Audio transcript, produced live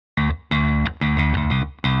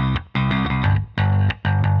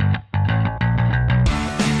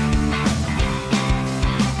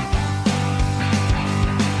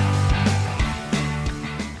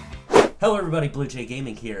Hello everybody, Blue Jay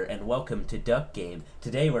Gaming here, and welcome to Duck Game.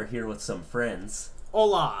 Today we're here with some friends.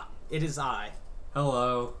 Hola, it is I.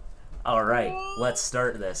 Hello. Alright, let's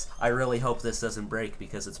start this. I really hope this doesn't break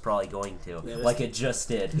because it's probably going to. Yeah, like it just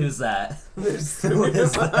did. Who's that? Who is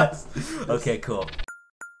that? Okay, cool.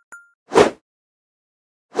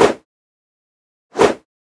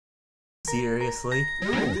 Seriously?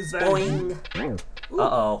 Boing!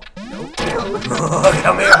 Uh-oh. Nope.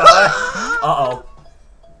 Come here, bud! Uh-oh.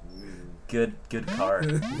 Good car.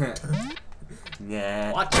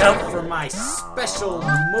 Yeah. Watch out for my special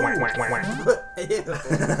move.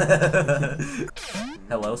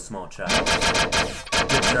 Hello, small child.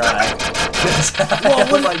 Good try. Good try. Whoa,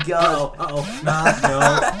 Oh my god. Uh-oh.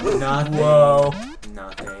 No, nothing. Whoa.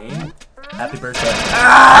 Nothing. Happy birthday.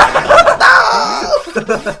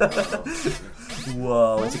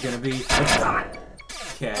 Whoa. What's it gonna be? It's not.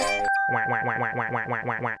 Okay.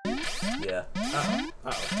 Yeah.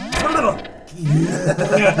 Uh-oh.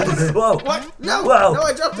 Whoa. What? No! Whoa. No,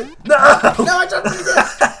 I dropped it! No! No, I dropped it again!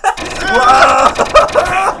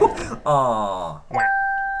 Whoa! Aww.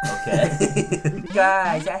 Okay.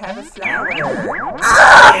 Guys, I have a flower.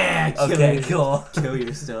 Yeah! Okay, cool. Kill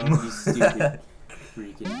yourself, you stupid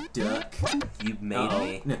freaking duck. You made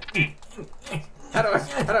me. No. How do I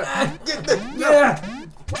get the... Yeah!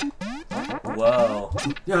 Whoa.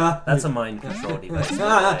 That's a mind control device,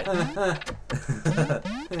 by the way.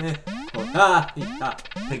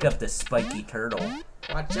 Pick up this spiky turtle.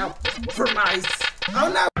 Watch out for mice! Oh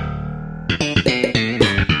no!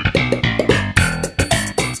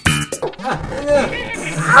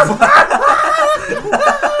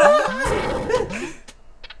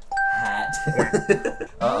 Hat.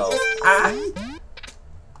 Uh-oh. Ah!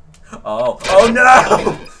 Oh. Oh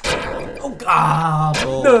no! Oh god!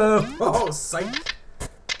 No! Oh, psych!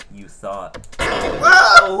 You thought.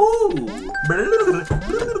 Ooh.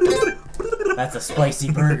 That's a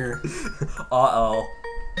spicy burger. Uh-oh.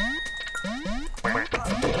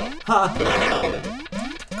 Huh.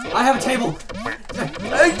 I have a table.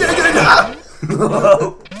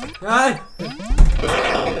 Whoa. Right?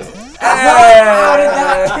 Hey! How did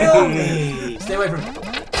that kill me? Stay away from me.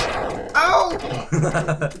 Oh!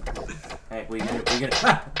 Hey, we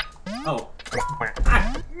gonna. Oh.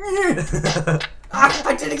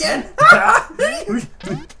 I did again.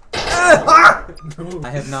 I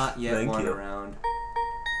have not yet Thank won you. a round.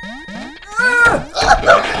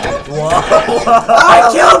 Whoa. I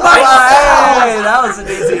killed myself! Hey, that was an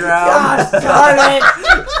easy round. Gosh darn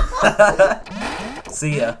it!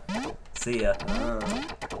 See ya. See ya.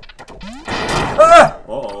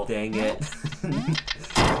 Uh-oh. Dang it.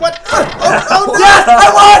 What? Oh no! Yes!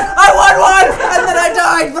 I won one! And then I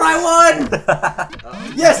died, but I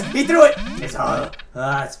won! Yes! He threw it! It's hard.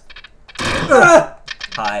 Hi.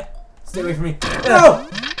 Stay away from me. No!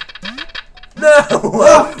 No!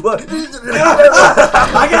 Whoa.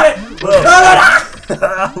 I got it!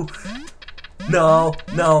 Whoa. No.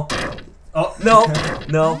 No. Oh. No.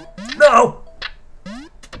 No. No.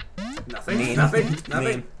 Nothing. Mean. Nothing.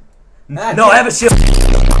 Mean. Nothing. No, I have a shield.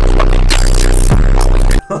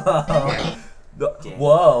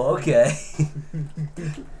 Whoa, okay.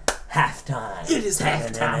 Halftime. It is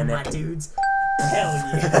halftime, my dudes. Hell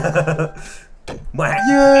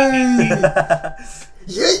yeah.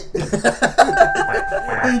 Yay!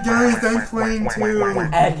 Hey guys, I'm playing too.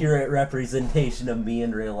 Accurate representation of me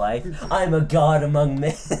in real life. I'm a god among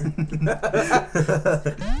men.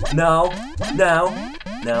 No. No.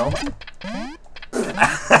 No.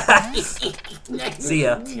 See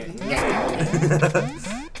ya.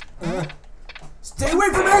 Stay away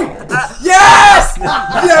from me! Yes!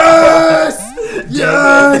 Yes!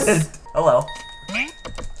 Yes! Hello.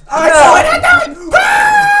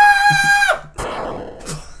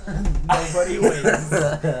 Nobody wins.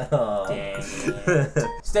 Dang it.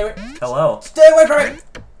 Stay away. Hello. Stay away from me!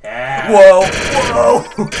 Whoa. Whoa.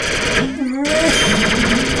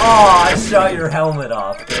 Oh, I shot your helmet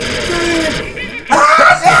off.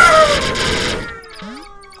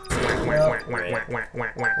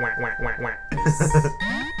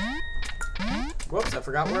 Whoops, I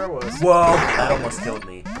forgot where I was. Whoa, that almost killed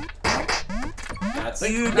me. That's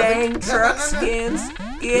You dang truck skins,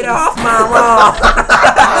 get off my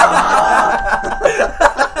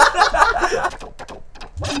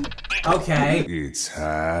lawn! okay. It's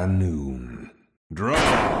high noon. Draw.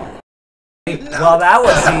 Well, that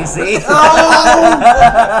was easy.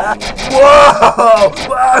 Whoa!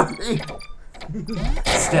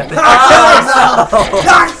 Step it.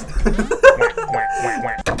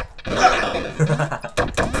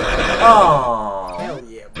 Oh! Hell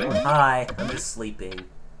yeah, bro. Hi, I'm just sleeping.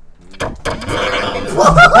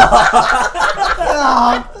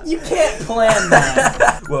 Oh, you can't plan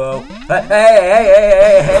that. Whoa.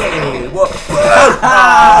 Hey. Whoa.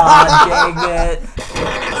 Ah, dang it.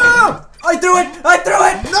 No! I threw it!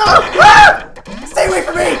 No! Stay away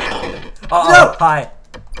from me! Uh-oh. No! Hi.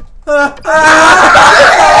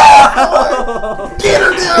 Get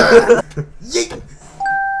her down! Yeet!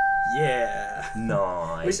 Yeah.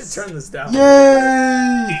 Nice. We should turn this down.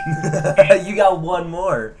 Yay! You got one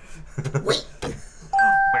more. Wait.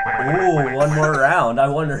 Ooh, one more round. I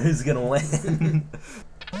wonder who's gonna win.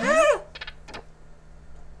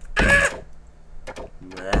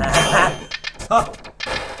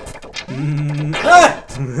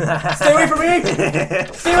 Stay away from me!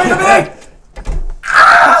 Stay away from me!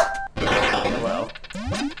 Hello.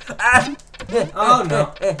 Oh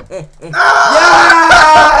no.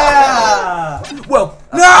 Ah! Yeah! Whoa.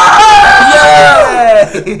 No!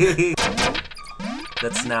 Yay!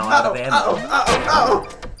 That's now out of ammo. Uh-oh.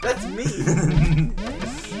 That's me.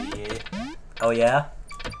 Oh yeah?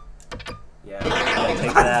 Yeah. Yeah,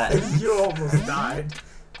 take that. You almost died.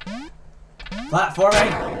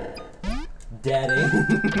 Platforming. Daddy.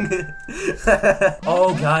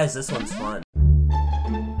 Oh guys, this one's fun.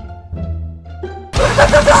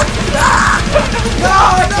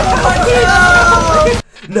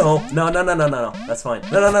 No, that's fine.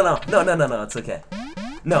 No, it's okay.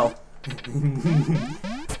 No.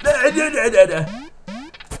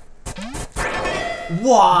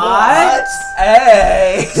 What?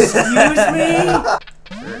 Hey! Excuse me?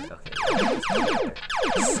 Okay.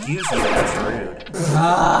 Excuse me, that's rude.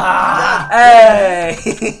 Ah! Hey!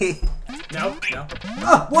 No.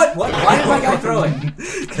 What? Why did my guy throw it?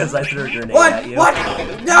 Because I threw a grenade What? at you. What?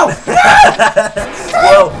 No!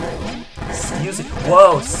 Whoa! Excuse you.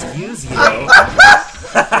 Whoa, excuse you.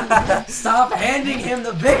 Stop handing him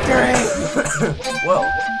the victory! Whoa.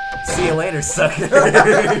 See you later, suckers.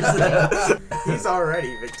 He's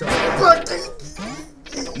already victorious.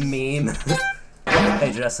 Meme.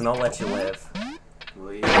 Hey, Justin, I'll let you live.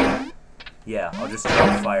 Will you? Yeah, I'll just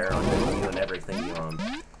drop fire on you and everything you own.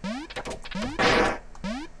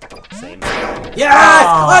 Same. Yes!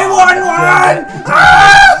 Oh, I won one!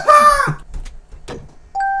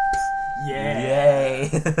 Yeah. Yay!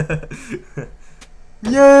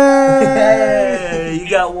 Yay! Yay! You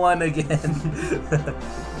got one again.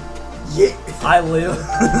 Yeah. I lose.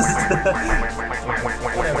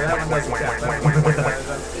 Whatever, that one doesn't count.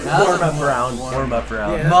 Warm up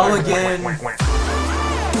round. Mulligan.